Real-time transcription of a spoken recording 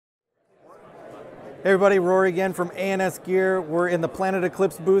Hey everybody, Rory again from A&S Gear. We're in the Planet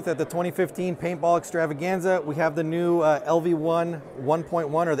Eclipse booth at the 2015 Paintball Extravaganza. We have the new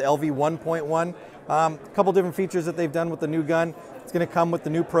LV1.1 or the LV1.1. A couple different features that they've done with the new gun. It's going to come with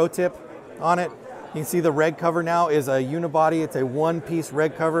the new pro tip on it. You can see the reg cover now is a unibody. It's a one-piece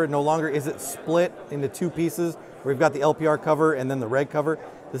reg cover. No longer is it split into two pieces. We've got the LPR cover and then the reg cover.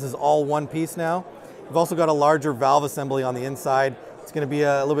 This is all one piece now. We've also got a larger valve assembly on the inside. It's going to be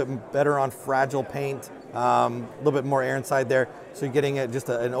a little bit better on fragile paint, a little bit more air inside there, so you're getting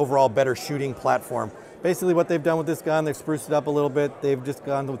an overall better shooting platform. Basically what they've done with this gun, they've spruced it up a little bit. They've just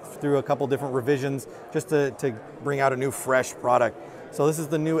gone through a couple different revisions just to bring out a new fresh product. So this is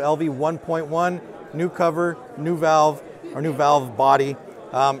the new LV1.1, new cover, new valve, or new valve body,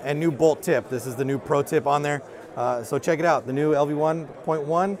 and new bolt tip. This is the new pro tip on there. So check it out, the new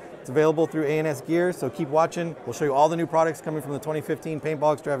LV1.1. It's available through A&S Gear, so keep watching. We'll show you all the new products coming from the 2015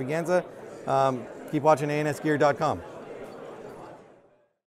 Paintball Extravaganza. Keep watching ANSgear.com.